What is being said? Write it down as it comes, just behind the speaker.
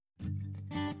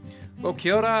Well,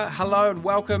 kia ora, hello and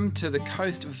welcome to the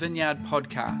Coast Vineyard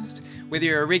podcast. Whether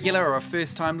you're a regular or a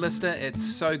first-time listener, it's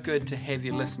so good to have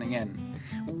you listening in.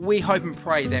 We hope and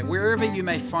pray that wherever you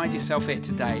may find yourself at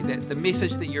today, that the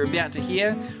message that you're about to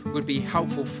hear would be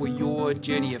helpful for your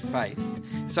journey of faith.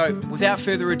 So, without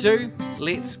further ado,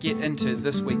 let's get into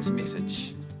this week's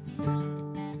message.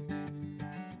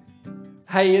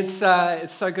 Hey,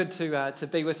 it's so good to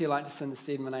be with you. Like to Cinda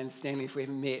said, my name's Stanley if we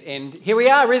haven't met. And here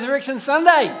we are, Resurrection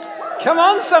Sunday. Come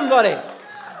on, somebody.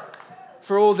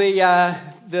 For all the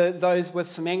those with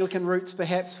some Anglican roots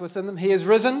perhaps within them, He is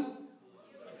risen.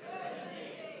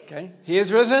 Okay, He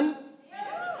is risen.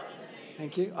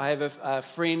 Thank you. I have a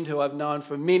friend who I've known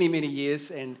for many, many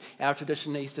years, and our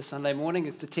tradition Easter Sunday morning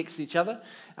is to text each other,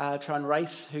 try and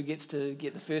race who gets to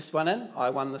get the first one in.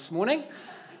 I won this morning.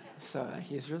 So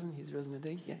He is risen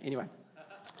indeed. Yeah. Anyway,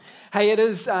 hey,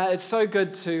 it's so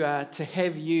good to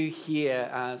have you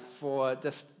here for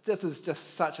this is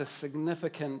just such a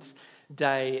significant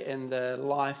day in the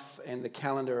life and the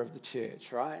calendar of the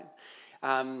church, right?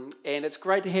 And it's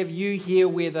great to have you here,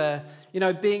 whether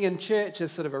being in church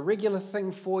is sort of a regular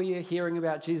thing for you, hearing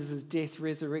about Jesus' death,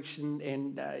 resurrection,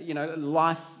 and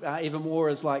life even more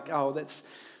is like, oh, that's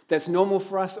normal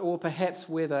for us, or perhaps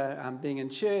whether being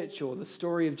in church or the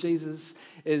story of Jesus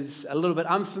is a little bit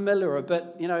unfamiliar or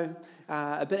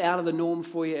a bit out of the norm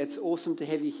for you. It's awesome to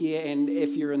have you here, and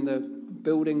if you're in the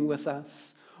building with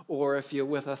us or if you're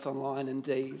with us online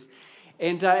indeed.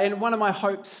 And one of my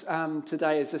hopes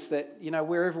today is just that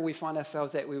wherever we find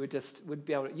ourselves at,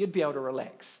 you'd be able to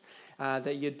relax,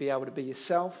 that you'd be able to be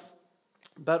yourself,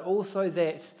 but also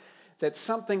that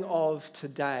something of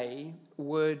today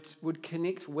would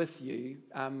connect with you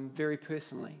very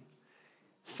personally.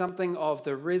 Something of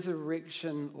the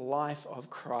resurrection life of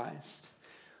Christ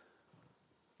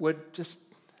would just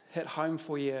hit home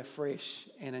for you afresh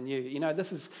and anew.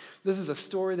 This is a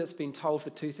story that's been told for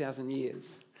 2,000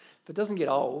 years, but it doesn't get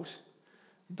old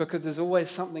because there's always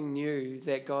something new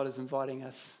that God is inviting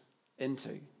us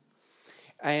into.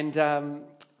 And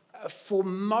for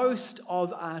most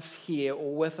of us here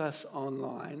or with us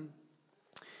online,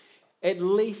 at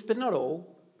least, but not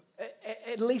all,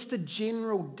 at least the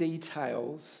general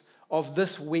details of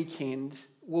this weekend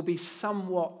will be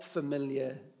somewhat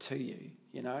familiar to you.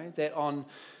 That on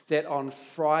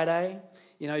Friday,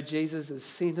 Jesus is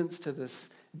sentenced to this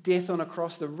death on a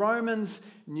cross. The Romans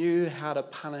knew how to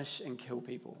punish and kill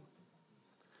people.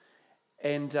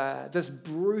 And this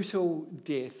brutal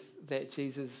death that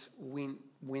Jesus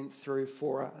went through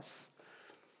for us.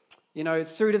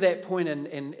 Through to that point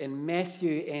in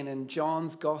Matthew and in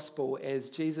John's gospel, as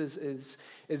Jesus is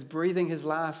breathing his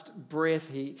last breath,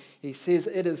 he says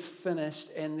it is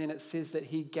finished, and then it says that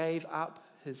he gave up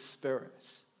his spirit.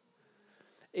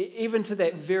 Even to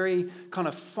that very kind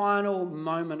of final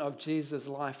moment of Jesus'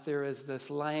 life, there is this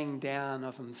laying down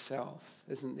of himself,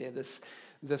 isn't there? This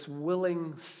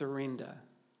willing surrender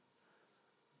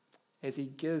as he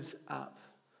gives up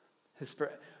his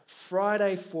spirit.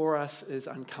 Friday for us is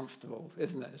uncomfortable,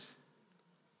 isn't it?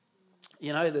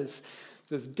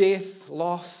 There's death,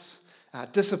 loss,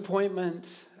 disappointment,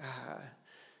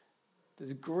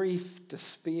 there's grief,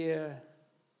 despair.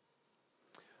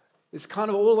 It's kind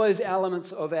of all those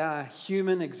elements of our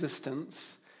human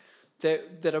existence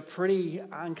that are pretty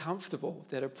uncomfortable,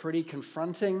 that are pretty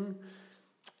confronting.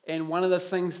 And one of the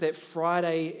things that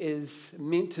Friday is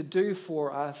meant to do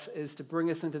for us is to bring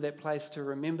us into that place to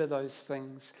remember those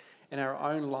things in our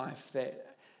own life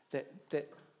that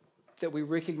we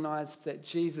recognize that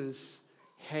Jesus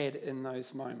had in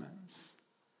those moments.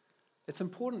 It's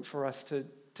important for us to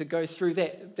go through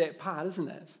that part, isn't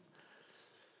it?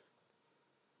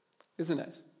 Isn't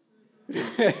it?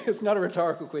 It's not a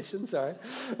rhetorical question, sorry.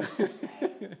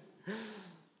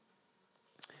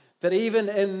 But even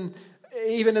in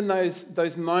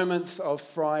those moments of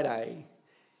Friday,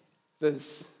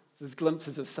 there's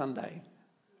glimpses of Sunday,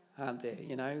 aren't there?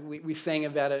 We sang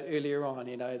about it earlier on.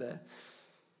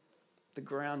 The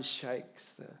ground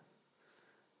shakes.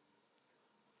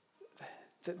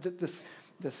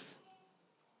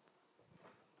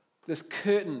 This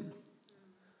curtain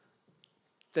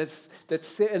that's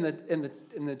set in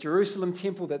the Jerusalem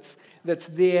temple that's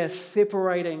there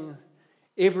separating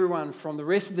everyone from the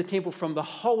rest of the temple, from the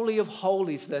Holy of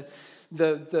Holies,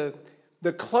 the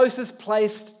closest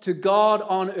place to God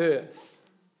on earth.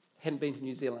 Hadn't been to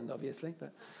New Zealand, obviously,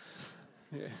 but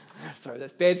yeah. Sorry,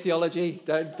 that's bad theology.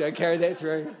 Don't carry that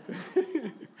through.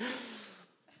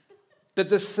 But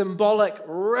the symbolic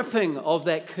ripping of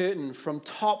that curtain from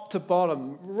top to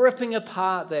bottom, ripping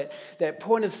apart that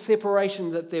point of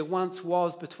separation that there once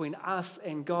was between us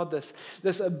and God,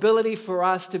 this ability for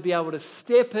us to be able to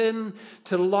step in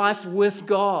to life with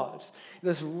God,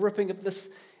 this ripping of this,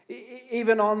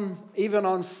 even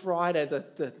on Friday,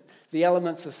 the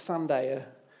elements of Sunday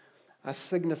are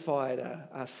signified,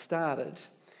 are started.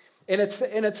 And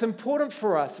it's important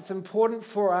for us. It's important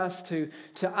for us to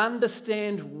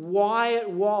understand why it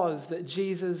was that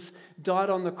Jesus died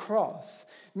on the cross,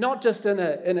 not just in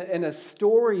a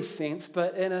story sense,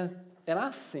 but in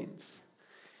us sense.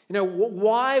 You know,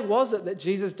 why was it that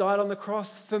Jesus died on the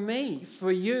cross for me,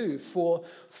 for you, for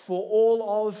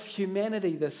all of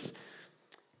humanity?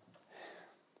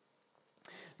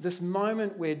 This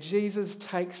moment where Jesus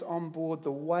takes on board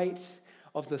the weight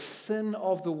of the sin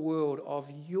of the world,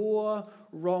 of your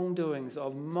wrongdoings,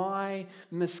 of my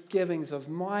misgivings, of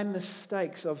my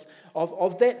mistakes, of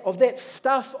that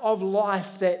stuff of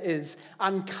life that is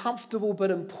uncomfortable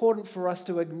but important for us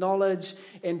to acknowledge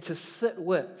and to sit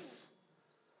with.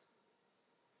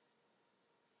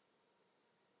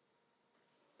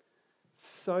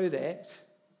 So that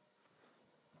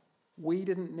we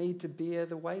didn't need to bear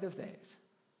the weight of that.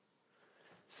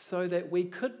 So that we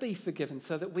could be forgiven,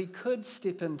 so that we could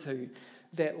step into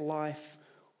that life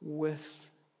with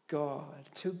God,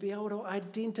 to be able to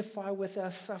identify with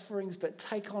our sufferings, but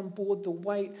take on board the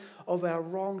weight of our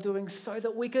wrongdoings so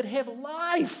that we could have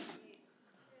life.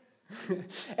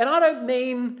 And I don't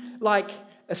mean like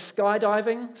a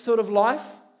skydiving sort of life.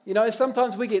 You know,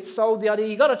 sometimes we get sold the idea,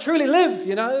 you got to truly live,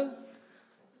 you know.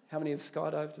 How many have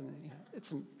skydived?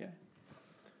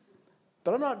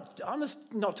 But I'm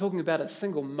just not talking about a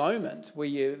single moment where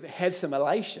you have some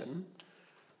elation.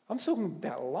 I'm talking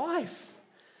about life.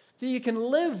 That you can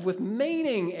live with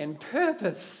meaning and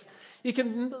purpose. You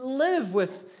can live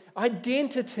with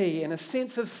identity and a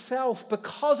sense of self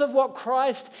because of what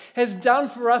Christ has done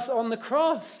for us on the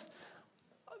cross.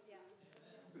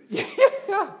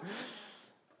 Yeah.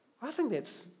 I think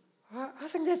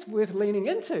that's worth leaning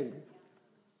into.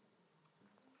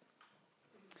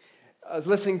 I was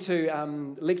listening to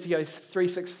Lectio's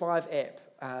 365 app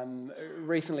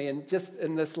recently, and just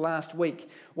in this last week,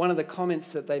 one of the comments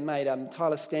that they made,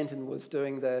 Tyler Stanton was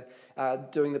doing the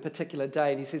particular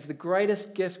day, and he says, the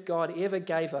greatest gift God ever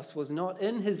gave us was not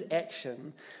in his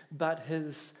action, but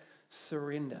his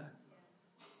surrender.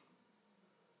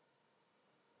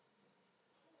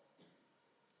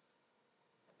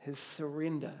 His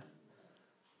surrender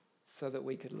so that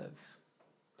we could live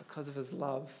because of his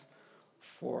love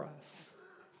for us.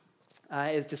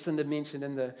 As Jacinda mentioned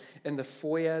in the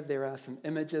foyer, there are some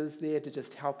images there to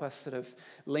just help us sort of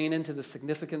lean into the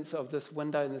significance of this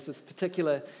window. And there's this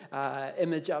particular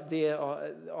image up there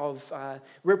of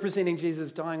representing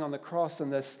Jesus dying on the cross,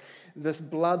 and this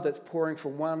blood that's pouring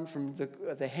from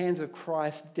the hands of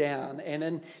Christ down.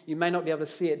 And you may not be able to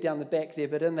see it down the back there,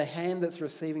 but in the hand that's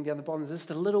receiving down the bottom, there's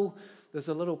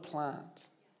a little plant.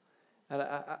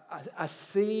 A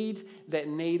seed that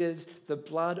needed the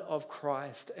blood of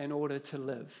Christ in order to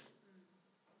live.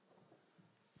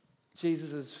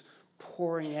 Jesus is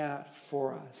pouring out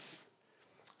for us.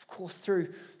 Of course,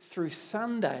 through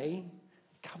Sunday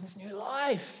comes new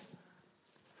life.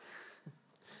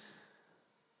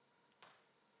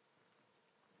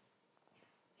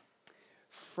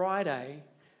 Friday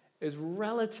is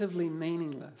relatively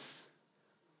meaningless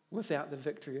without the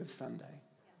victory of Sunday,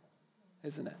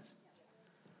 isn't it?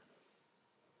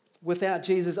 Without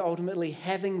Jesus ultimately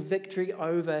having victory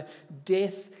over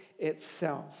death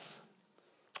itself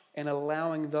and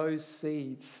allowing those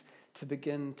seeds to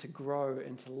begin to grow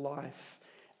into life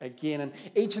again. And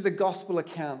each of the gospel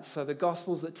accounts, so the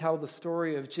gospels that tell the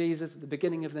story of Jesus at the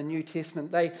beginning of the New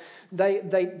Testament, they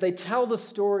tell the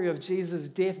story of Jesus'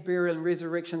 death, burial, and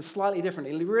resurrection slightly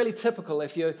differently. Really typical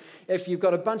if you've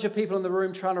got a bunch of people in the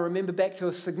room trying to remember back to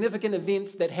a significant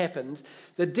event that happened,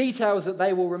 the details that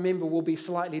they will remember will be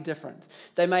slightly different.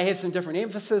 They may have some different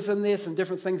emphasis in there, some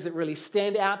different things that really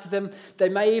stand out to them. They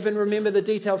may even remember the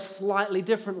details slightly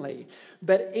differently.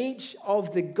 But each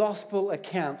of the gospel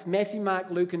accounts, Matthew, Mark,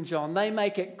 Luke, and John, they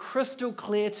make it crystal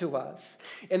clear to us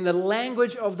in the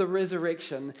language of the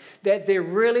resurrection that there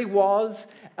really was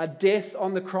a death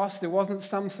on the cross. There wasn't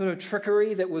some sort of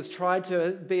trickery that was tried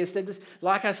to be established.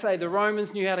 Like I say, the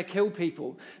Romans knew how to kill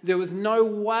people. There was no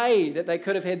way that they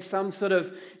could have had some sort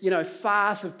of,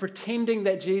 farce of pretending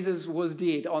that Jesus was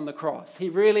dead on the cross. He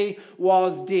really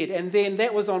was dead. And then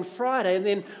that was on Friday. And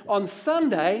then on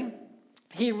Sunday,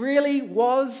 he really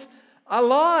was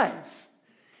alive.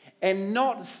 And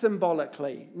not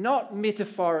symbolically, not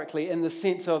metaphorically in the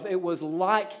sense of it was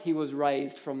like he was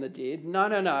raised from the dead. No,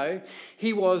 no, no.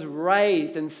 He was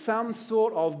raised in some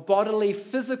sort of bodily,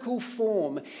 physical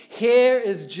form. Here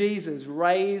is Jesus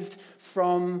raised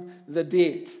from the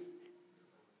dead.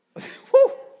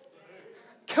 Woo!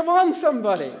 Come on,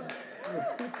 somebody.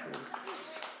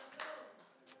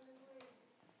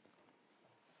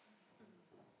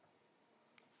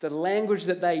 The language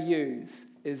that they use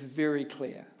is very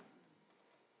clear.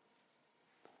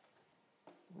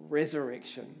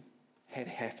 Resurrection had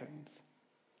happened.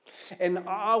 And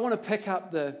I want to pick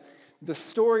up the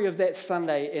story of that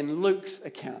Sunday in Luke's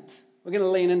account. We're going to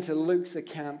lean into Luke's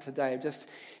account today, just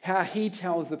how he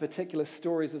tells the particular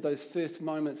stories of those first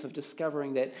moments of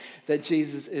discovering that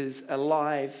Jesus is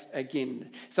alive again.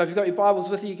 So if you've got your Bibles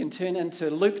with you can turn into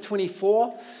Luke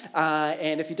 24.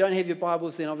 And if you don't have your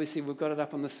Bibles, then obviously we've got it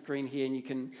up on the screen here, and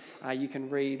you can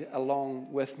read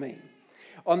along with me.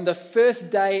 On the first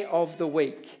day of the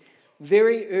week,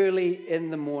 very early in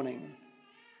the morning.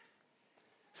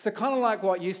 So kind of like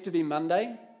what used to be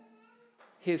Monday,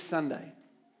 here's Sunday.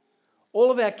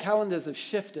 All of our calendars have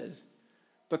shifted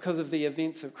because of the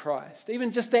events of Christ.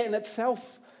 Even just that in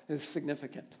itself is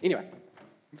significant. Anyway,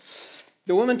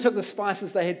 the women took the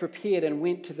spices they had prepared and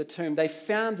went to the tomb. They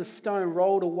found the stone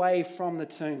rolled away from the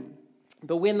tomb.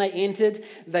 But when they entered,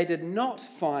 they did not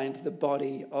find the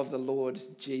body of the Lord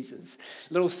Jesus.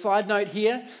 Little side note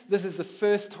here, this is the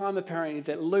first time apparently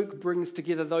that Luke brings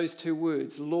together those two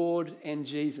words, Lord and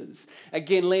Jesus.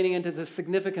 Again, leaning into the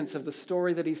significance of the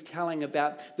story that he's telling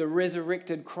about the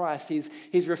resurrected Christ.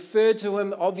 He's referred to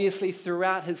him obviously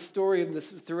throughout his story,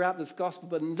 throughout this gospel,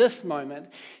 but in this moment,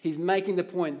 he's making the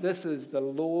point, this is the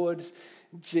Lord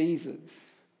Jesus.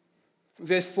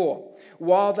 Verse 4,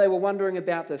 while they were wondering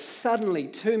about this, suddenly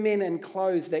 2 men in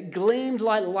clothes that gleamed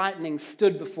like lightning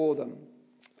stood before them.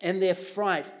 In their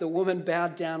fright, the women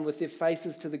bowed down with their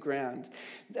faces to the ground.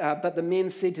 But the men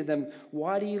said to them,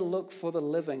 why do you look for the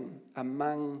living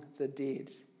among the dead?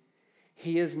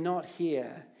 He is not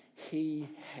here, he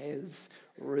has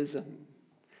risen.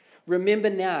 Remember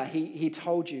now, he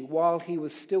told you, while he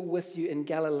was still with you in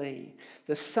Galilee,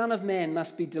 the Son of Man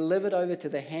must be delivered over to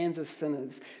the hands of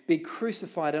sinners, be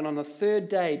crucified, and on the third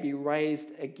day be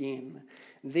raised again.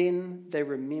 Then they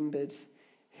remembered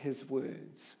his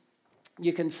words.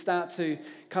 You can start to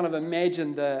kind of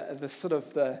imagine the sort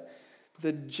of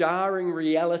the jarring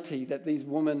reality that these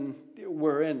women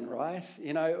were in, right?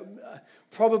 You know,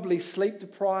 probably sleep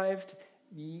deprived,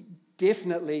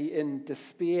 definitely in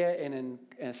despair and in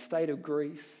a state of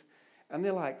grief. And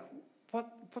they're like,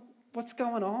 what's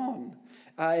going on?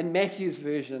 In Matthew's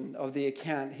version of the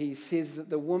account, he says that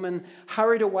the woman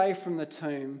hurried away from the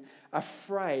tomb,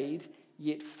 afraid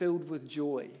yet filled with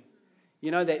joy.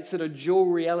 You know, that sort of dual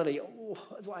reality. Oh,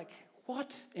 like,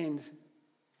 what? And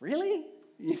really?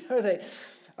 You know, that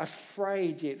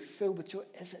afraid yet filled with joy.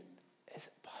 Is it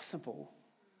possible?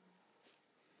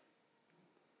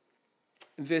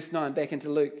 In verse 9, back into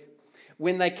Luke.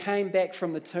 When they came back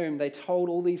from the tomb, they told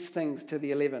all these things to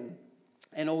the 11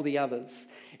 and all the others.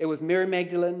 It was Mary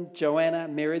Magdalene, Joanna,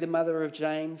 Mary the mother of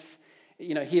James.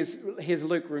 You know, here's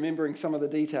Luke remembering some of the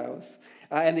details.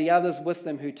 And the others with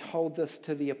them who told this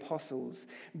to the apostles.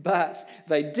 But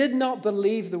they did not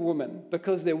believe the woman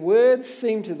because their words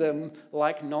seemed to them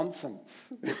like nonsense.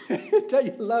 Don't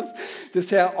you love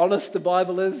just how honest the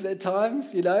Bible is at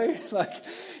times, you know? Like,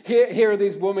 here are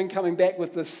these women coming back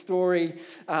with this story,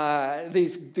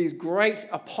 these great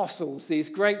apostles, these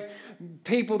great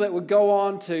people that would go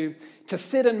on to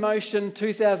set in motion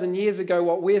 2,000 years ago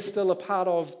what we're still a part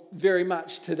of very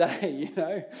much today, you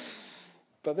know?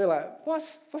 But they're like, what?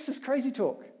 What's this crazy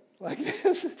talk? Like,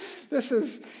 this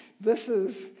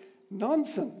is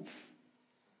nonsense.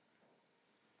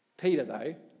 Peter,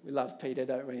 though, we love Peter,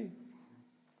 don't we?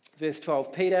 Verse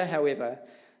 12, Peter, however,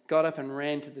 got up and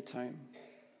ran to the tomb.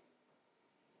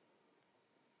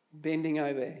 Bending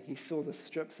over, he saw the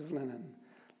strips of linen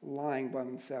lying by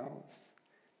themselves.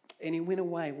 And he went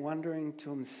away wondering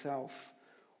to himself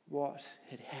what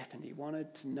had happened. He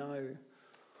wanted to know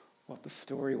what the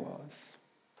story was.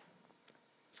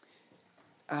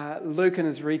 Luke in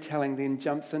his retelling then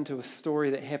jumps into a story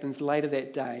that happens later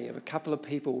that day of a couple of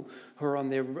people who are on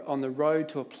the road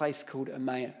to a place called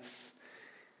Emmaus.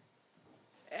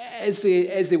 As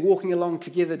they're walking along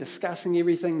together, discussing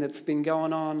everything that's been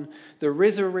going on, the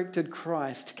resurrected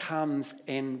Christ comes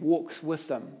and walks with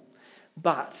them.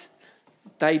 But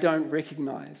they don't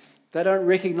recognize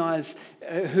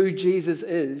who Jesus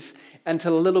is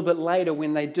until a little bit later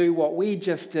when they do what we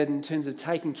just did in terms of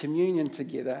taking communion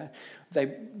together.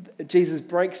 Jesus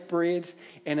breaks bread,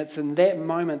 and it's in that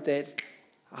moment that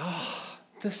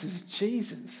this is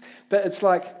Jesus. But it's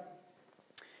like,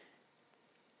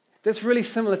 that's really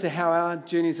similar to how our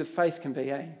journeys of faith can be,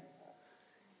 eh?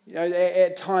 You know,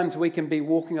 at times we can be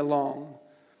walking along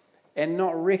and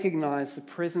not recognize the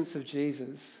presence of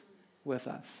Jesus with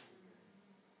us.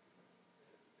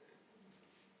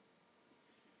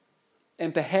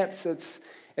 And perhaps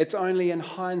it's only in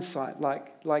hindsight,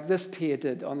 like this pair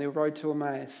did on their road to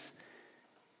Emmaus,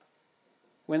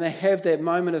 when they have that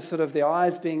moment of sort of their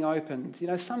eyes being opened. You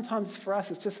know, sometimes for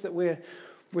us it's just that we're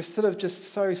sort of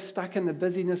just so stuck in the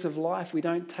busyness of life, we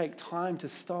don't take time to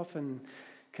stop and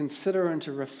consider and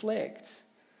to reflect.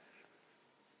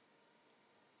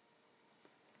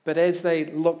 But as they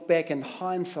look back in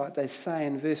hindsight, they say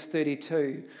in verse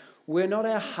 32, were not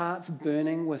our hearts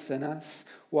burning within us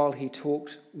while he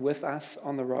talked with us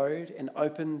on the road and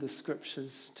opened the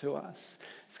scriptures to us?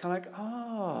 It's kind of like,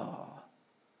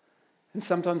 And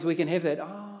sometimes we can have that,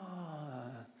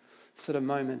 sort of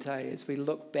moment, as we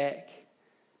look back.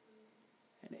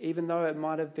 And even though it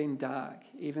might have been dark,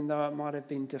 even though it might have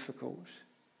been difficult,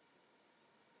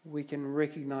 we can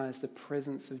recognize the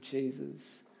presence of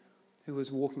Jesus who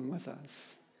was walking with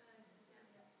us.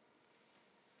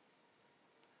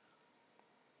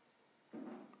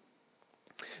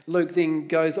 Luke then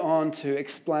goes on to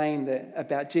explain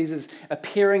about Jesus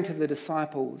appearing to the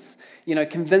disciples,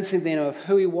 convincing them of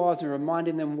who he was and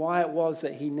reminding them why it was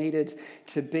that he needed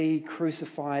to be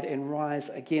crucified and rise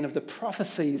again, of the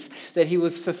prophecies that he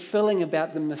was fulfilling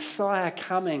about the Messiah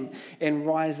coming and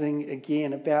rising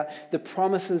again, about the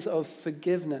promises of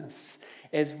forgiveness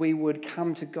as we would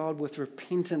come to God with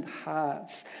repentant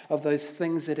hearts of those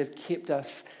things that have kept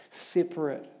us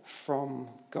separate from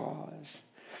God.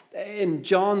 In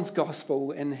John's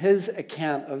gospel, in his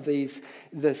account of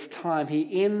this time,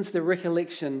 he ends the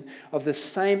recollection of the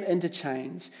same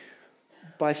interchange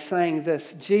by saying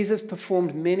this: Jesus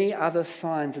performed many other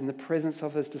signs in the presence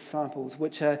of his disciples,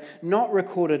 which are not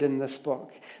recorded in this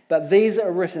book, but these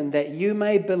are written that you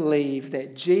may believe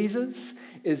that Jesus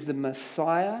is the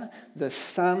Messiah, the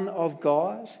Son of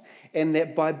God, and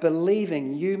that by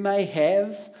believing you may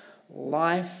have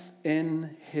life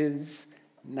in his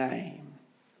name.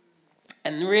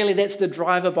 And really that's the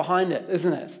driver behind it,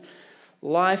 isn't it?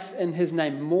 Life in his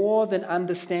name, more than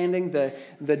understanding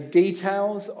the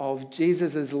details of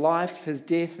Jesus' life, his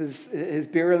death, his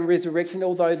burial and resurrection,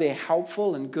 although they're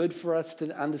helpful and good for us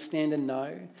to understand and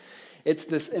know. It's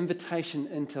this invitation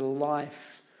into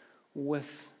life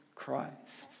with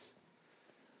Christ.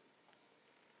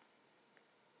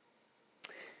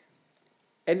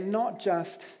 And not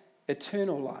just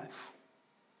eternal life.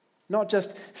 Not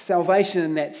just salvation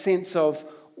in that sense of,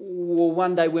 well,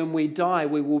 one day when we die,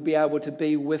 we will be able to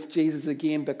be with Jesus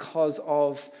again because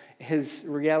of his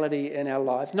reality in our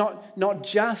lives. Not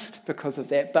just because of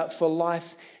that, but for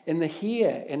life in the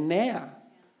here and now.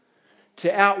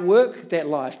 To outwork that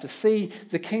life, to see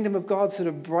the kingdom of God sort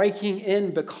of breaking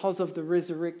in because of the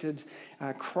resurrected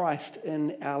Christ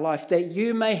in our life. That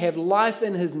you may have life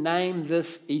in his name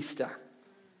this Easter.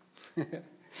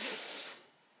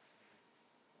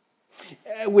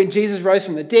 When Jesus rose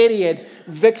from the dead, he had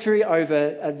victory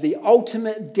over the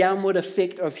ultimate downward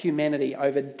effect of humanity,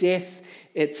 over death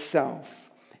itself,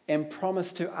 and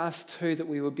promised to us too that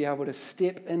we would be able to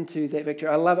step into that victory.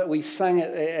 I love it. We sang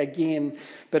it again,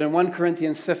 but in 1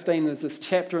 Corinthians 15, there's this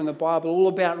chapter in the Bible all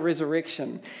about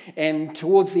resurrection. And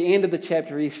towards the end of the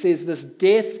chapter, he says, this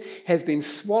death has been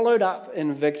swallowed up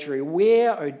in victory.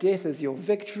 Where, O death, is your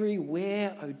victory?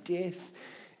 Where, O death,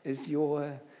 is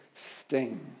your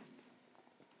sting?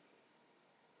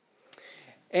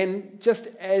 And just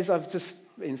as I've just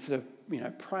been sort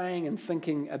of, praying and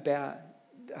thinking about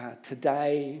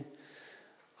today,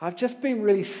 I've just been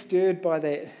really stirred by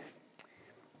that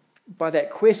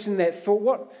question, that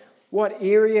thought, what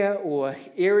area or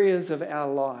areas of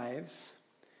our lives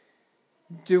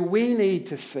do we need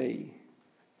to see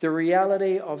the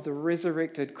reality of the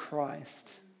resurrected Christ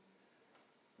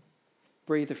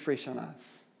breathe afresh on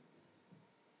us?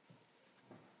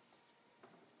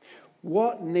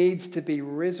 What needs to be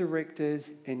resurrected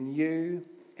in you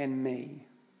and me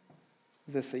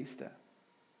this Easter?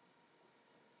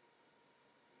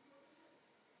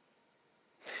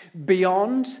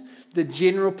 Beyond the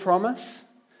general promise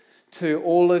to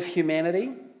all of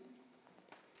humanity,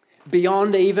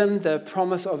 beyond even the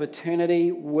promise of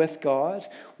eternity with God,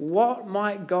 what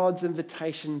might God's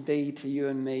invitation be to you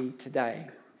and me today,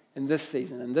 in this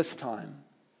season, in this time,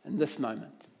 in this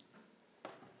moment?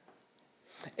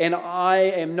 And I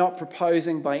am not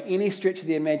proposing by any stretch of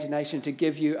the imagination to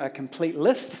give you a complete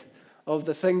list of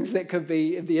the things that could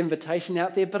be the invitation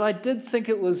out there, but I did think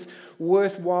it was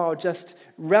worthwhile just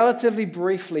relatively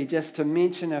briefly just to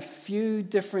mention a few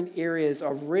different areas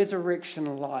of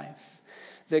resurrection life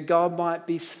that God might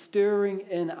be stirring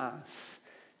in us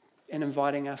and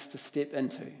inviting us to step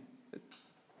into.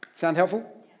 Sound helpful?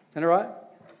 Is that all right?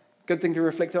 Good thing to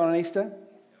reflect on Easter?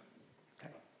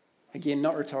 Okay. Again,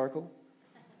 not rhetorical.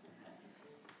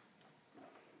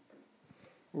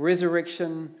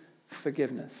 Resurrection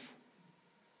forgiveness.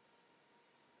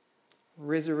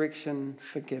 Resurrection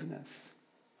forgiveness.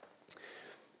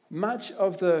 Much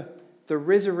of the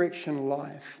resurrection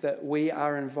life that we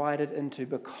are invited into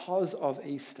because of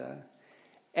Easter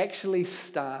actually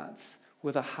starts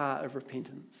with a heart of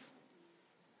repentance.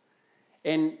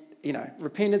 And,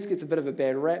 repentance gets a bit of a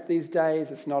bad rap these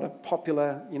days. It's not a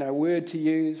popular, word to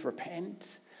use,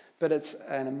 repent, but it's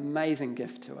an amazing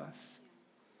gift to us.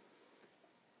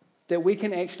 That we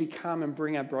can actually come and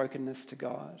bring our brokenness to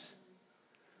God.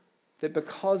 That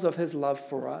because of his love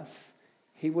for us,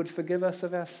 he would forgive us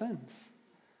of our sins.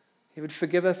 He would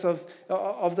forgive us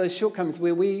of those shortcomings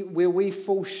where we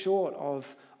fall short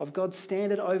of God's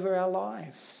standard over our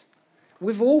lives.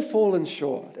 We've all fallen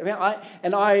short.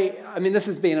 I mean, this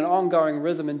has been an ongoing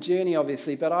rhythm and journey,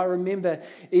 obviously, but I remember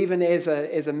even as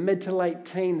a mid to late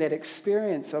teen, that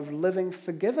experience of living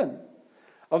forgiven,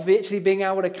 of actually being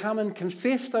able to come and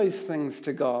confess those things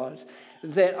to God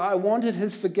that I wanted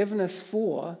his forgiveness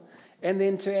for, and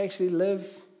then to actually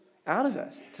live out of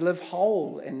it, to live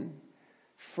whole and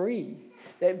free.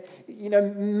 That,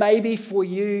 maybe for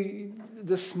you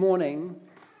this morning,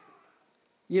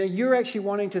 you're actually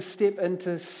wanting to step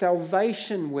into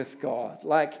salvation with God,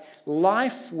 like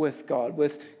life with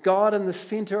God in the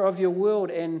center of your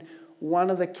world. And one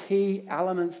of the key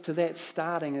elements to that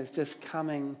starting is just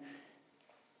coming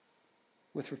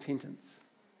with repentance.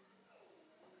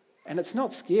 And it's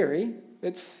not scary.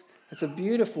 It's a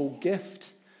beautiful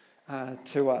gift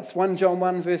to us. 1 John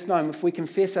 1 verse 9, if we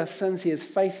confess our sins, he is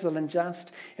faithful and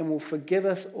just and will forgive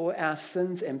us all our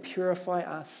sins and purify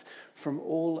us from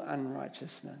all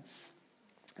unrighteousness.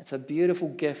 It's a beautiful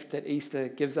gift that Easter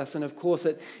gives us. And of course,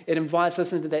 it invites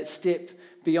us into that step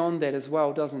beyond that as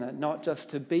well, doesn't it? Not just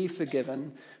to be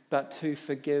forgiven, but to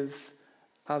forgive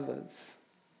others.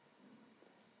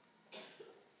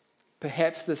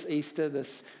 Perhaps this Easter,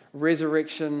 this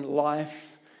resurrection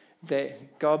life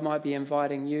that God might be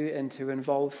inviting you into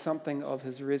involves something of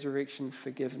his resurrection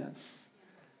forgiveness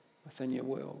within your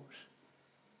world.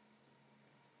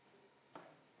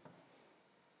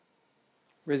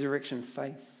 Resurrection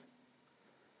faith.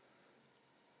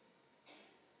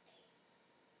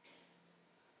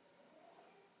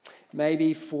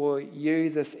 Maybe for you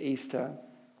this Easter,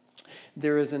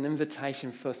 there is an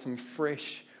invitation for some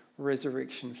fresh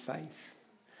resurrection faith,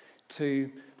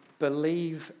 to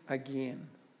believe again.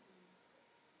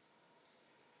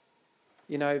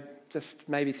 Just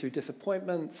maybe through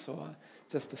disappointments or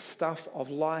just the stuff of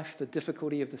life, the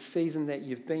difficulty of the season that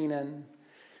you've been in,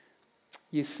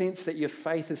 you sense that your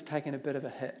faith has taken a bit of a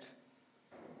hit.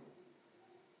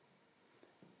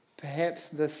 Perhaps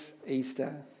this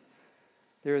Easter,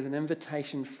 there is an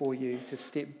invitation for you to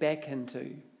step back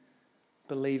into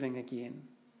believing again.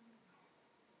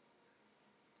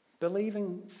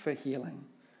 Believing for healing,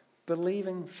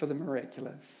 believing for the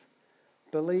miraculous,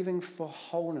 believing for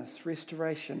wholeness,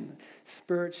 restoration,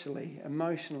 spiritually,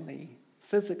 emotionally,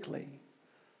 physically,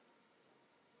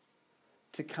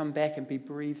 to come back and be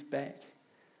breathed back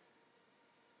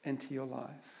into your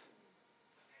life.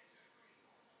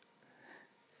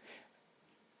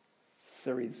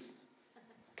 Siri's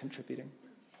contributing.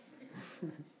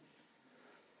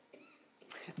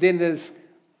 Then there's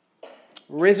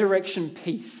resurrection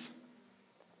peace.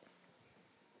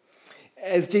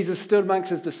 As Jesus stood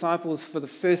amongst his disciples for the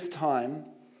first time,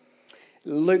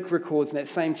 Luke records in that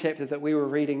same chapter that we were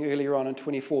reading earlier on in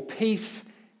 24, peace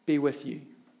be with you.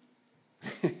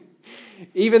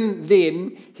 Even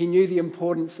then, he knew the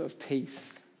importance of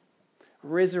peace.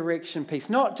 Resurrection peace.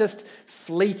 Not just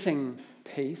fleeting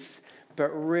peace, but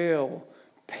real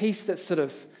peace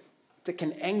that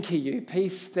can anchor you.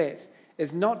 Peace that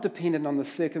is not dependent on the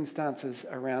circumstances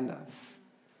around us.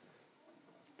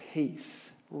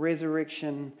 Peace.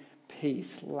 Resurrection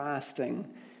peace. Lasting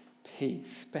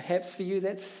peace. Perhaps for you,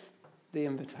 that's the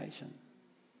invitation.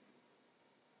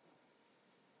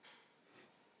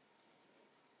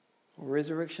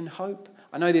 Resurrection hope.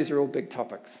 I know these are all big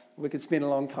topics. We could spend a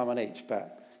long time on each,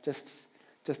 but just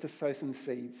to sow some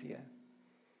seeds here.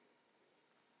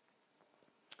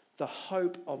 The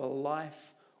hope of a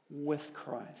life with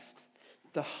Christ.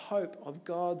 The hope of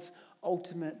God's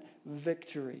ultimate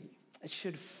victory. It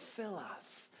should fill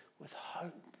us with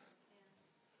hope.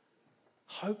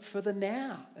 hope for the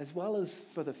now as well as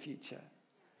for the future.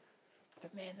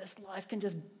 But man, this life can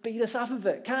just beat us up a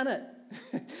bit, can't it?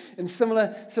 In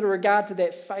similar sort of regard to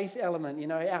that faith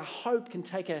element, our hope can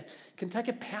take a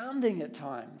pounding at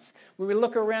times. When we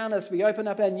look around us, we open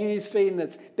up our news feed and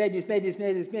it's bad news, bad news,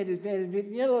 bad news, bad news, bad news.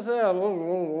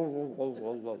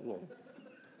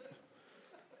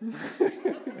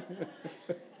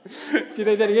 Do you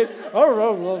know that again?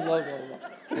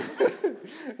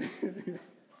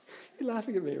 You're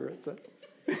laughing at me, Ritza.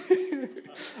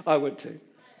 I would too.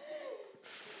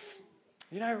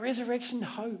 Resurrection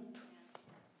hope.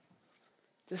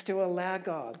 Just to allow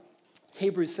God.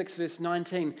 Hebrews 6 verse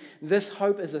 19. This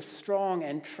hope is a strong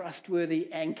and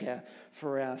trustworthy anchor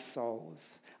for our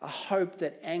souls. A hope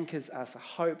that anchors us. A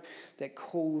hope that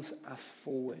calls us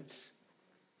forward.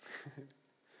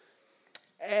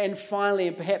 And finally,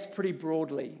 and perhaps pretty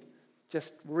broadly,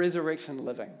 just resurrection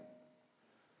living.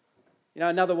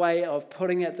 Another way of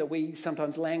putting it that we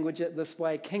sometimes language it this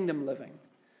way, kingdom living.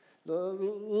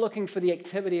 Looking for the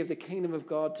activity of the kingdom of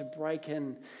God to break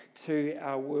into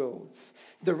our worlds.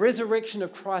 The resurrection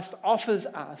of Christ offers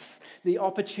us the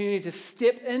opportunity to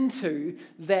step into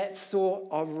that sort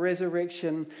of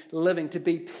resurrection living, to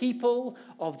be people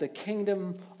of the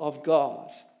kingdom of God.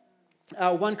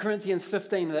 1 Corinthians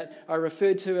 15 that I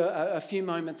referred to a few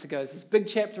moments ago is this big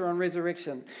chapter on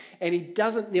resurrection. And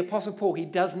the Apostle Paul, he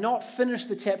does not finish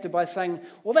the chapter by saying,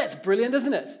 well, that's brilliant,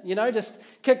 isn't it? Just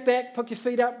kick back, put your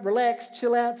feet up, relax,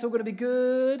 chill out, it's all going to be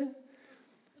good.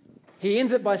 He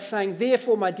ends it by saying,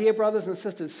 therefore, my dear brothers and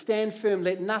sisters, stand firm,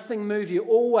 let nothing move you,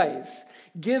 always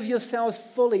give yourselves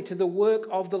fully to the work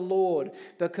of the Lord,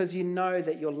 because you know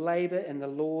that your labor in the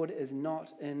Lord is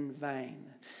not in vain.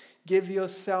 Give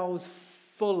yourselves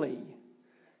fully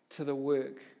to the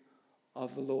work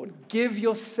of the Lord. Give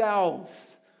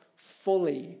yourselves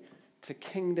fully to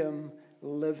kingdom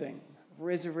living,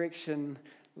 resurrection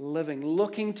living,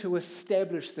 looking to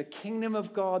establish the kingdom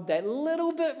of God that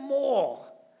little bit more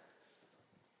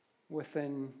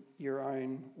within your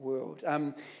own world.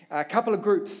 A couple of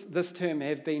groups this term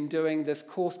have been doing this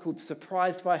course called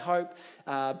Surprised by Hope,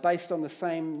 based on the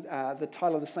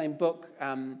title of the same book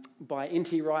by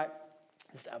N.T. Wright.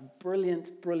 Just a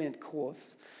brilliant, brilliant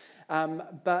course.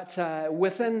 But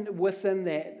within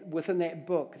that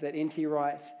book that N.T.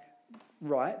 Wright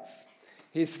writes,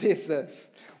 there's this.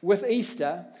 With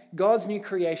Easter, God's new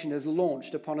creation is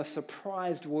launched upon a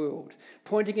surprised world,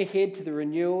 pointing ahead to the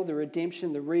renewal, the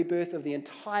redemption, the rebirth of the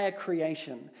entire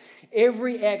creation.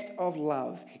 Every act of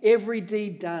love, every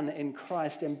deed done in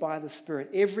Christ and by the Spirit,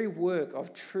 every work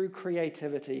of true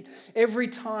creativity, every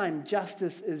time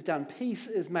justice is done, peace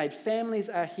is made, families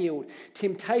are healed,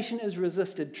 temptation is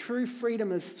resisted, true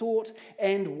freedom is sought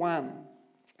and won.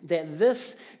 That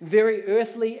this very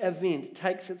earthly event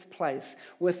takes its place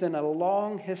within a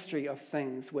long history of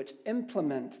things which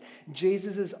implement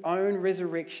Jesus' own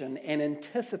resurrection and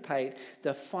anticipate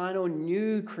the final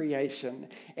new creation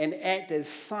and act as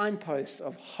signposts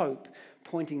of hope,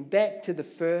 pointing back to the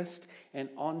first and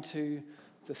onto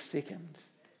the second.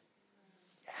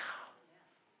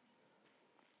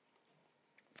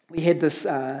 We had this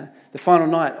the final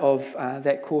night of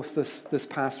that course this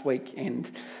past week, and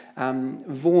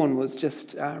Vaughan was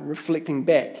just reflecting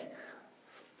back.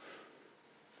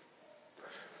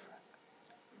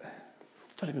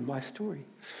 It's not even my story.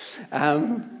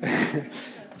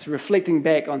 It's reflecting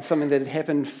back on something that had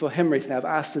happened for him recently. I've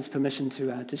asked his permission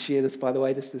to share this, by the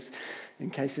way, just as in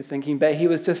case you're thinking. But he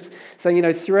was just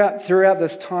saying, throughout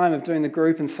this time of doing the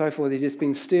group and so forth, he'd just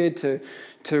been stirred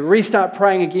to restart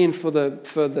praying again for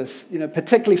this,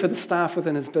 particularly for the staff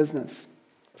within his business.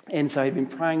 And so he'd been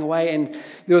praying away, and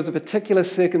there was a particular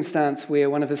circumstance where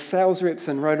one of his sales reps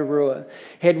in Rotorua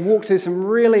had walked through some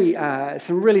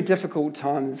really difficult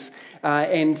times,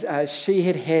 and she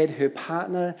had her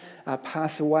partner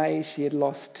pass away. She had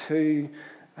lost two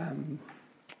other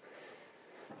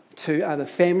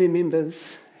family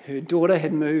members. Her daughter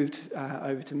had moved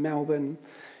over to Melbourne,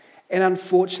 and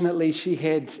unfortunately she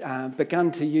had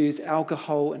begun to use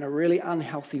alcohol in a really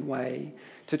unhealthy way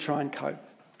to try and cope.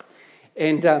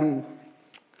 And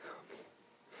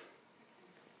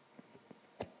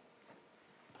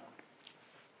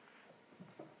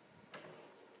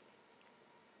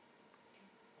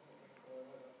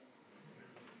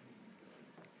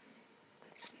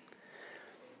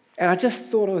I just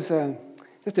thought it was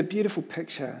just a beautiful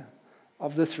picture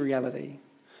of this reality.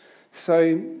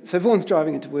 So Vaughan's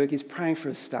driving into work. He's praying for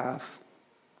his staff.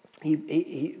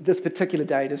 He this particular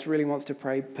day just really wants to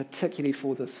pray particularly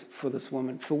for this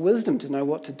woman, for wisdom to know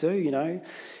what to do.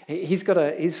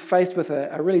 He's faced with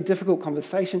a really difficult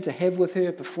conversation to have with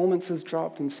her. Performance has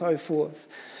dropped and so forth.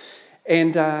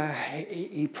 And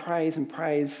he prays and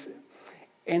prays.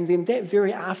 And then that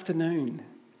very afternoon,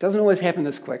 doesn't always happen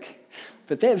this quick,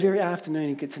 but that very afternoon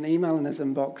he gets an email in his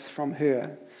inbox from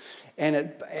her. And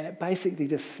it basically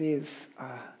just says,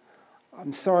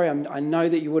 I'm sorry, I know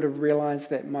that you would have realised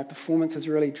that my performance has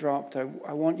really dropped. I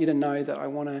want you to know that I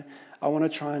want to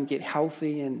try and get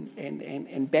healthy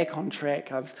and back on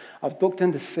track. I've booked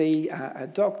in to see a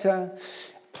doctor.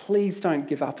 Please don't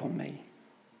give up on me.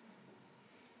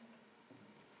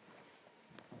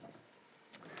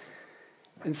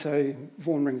 And so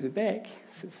Vaughan rings her back,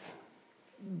 says,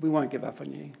 we won't give up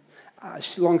on you.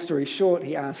 Long story short,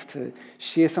 he asked to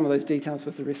share some of those details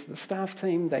with the rest of the staff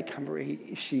team.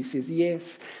 She says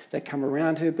yes. They come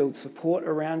around her, build support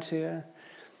around her.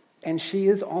 And she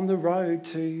is on the road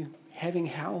to having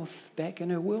health back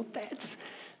in her world.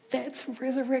 That's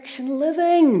resurrection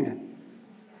living.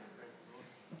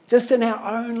 Just in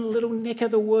our own little neck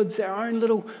of the woods, our own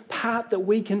little part that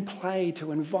we can play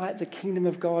to invite the kingdom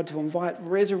of God, to invite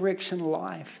resurrection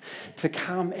life to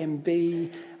come and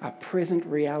be a present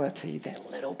reality,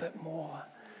 that little bit more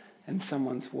in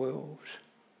someone's world.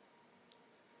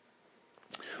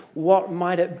 What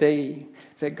might it be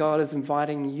that God is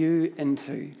inviting you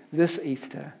into this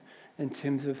Easter in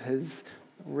terms of his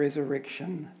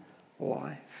resurrection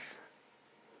life?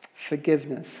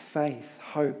 Forgiveness, faith,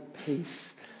 hope,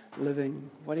 peace, living,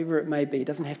 whatever it may be. It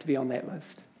doesn't have to be on that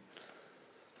list.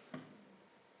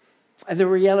 And the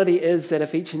reality is that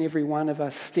if each and every one of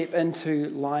us step into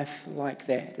life like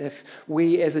that, if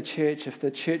we as a church, if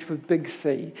the church with big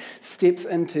C steps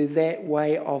into that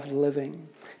way of living,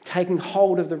 taking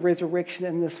hold of the resurrection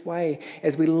in this way,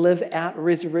 as we live out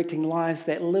resurrecting lives,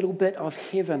 that little bit of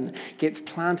heaven gets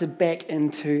planted back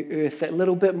into earth. That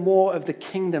little bit more of the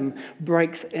kingdom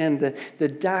breaks in. The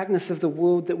darkness of the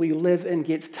world that we live in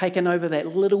gets taken over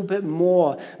that little bit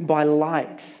more by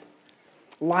light.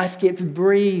 Life gets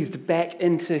breathed back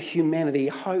into humanity.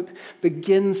 Hope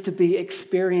begins to be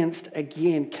experienced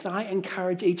again. Can I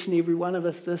encourage each and every one of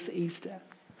us this Easter?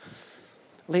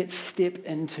 Let's step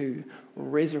into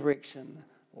resurrection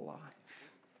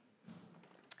life.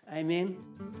 Amen.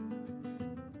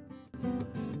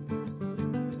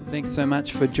 Thanks so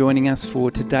much for joining us for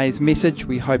today's message.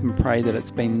 We hope and pray that it's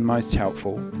been most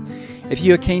helpful. If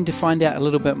you are keen to find out a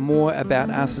little bit more about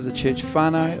us as a church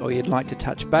whānau, or you'd like to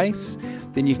touch base,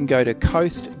 then you can go to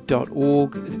coast.org.nz,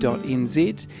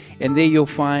 and there you'll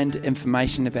find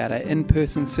information about our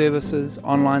in-person services,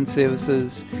 online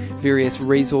services, various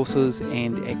resources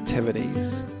and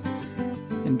activities.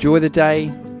 Enjoy the day,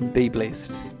 and be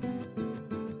blessed.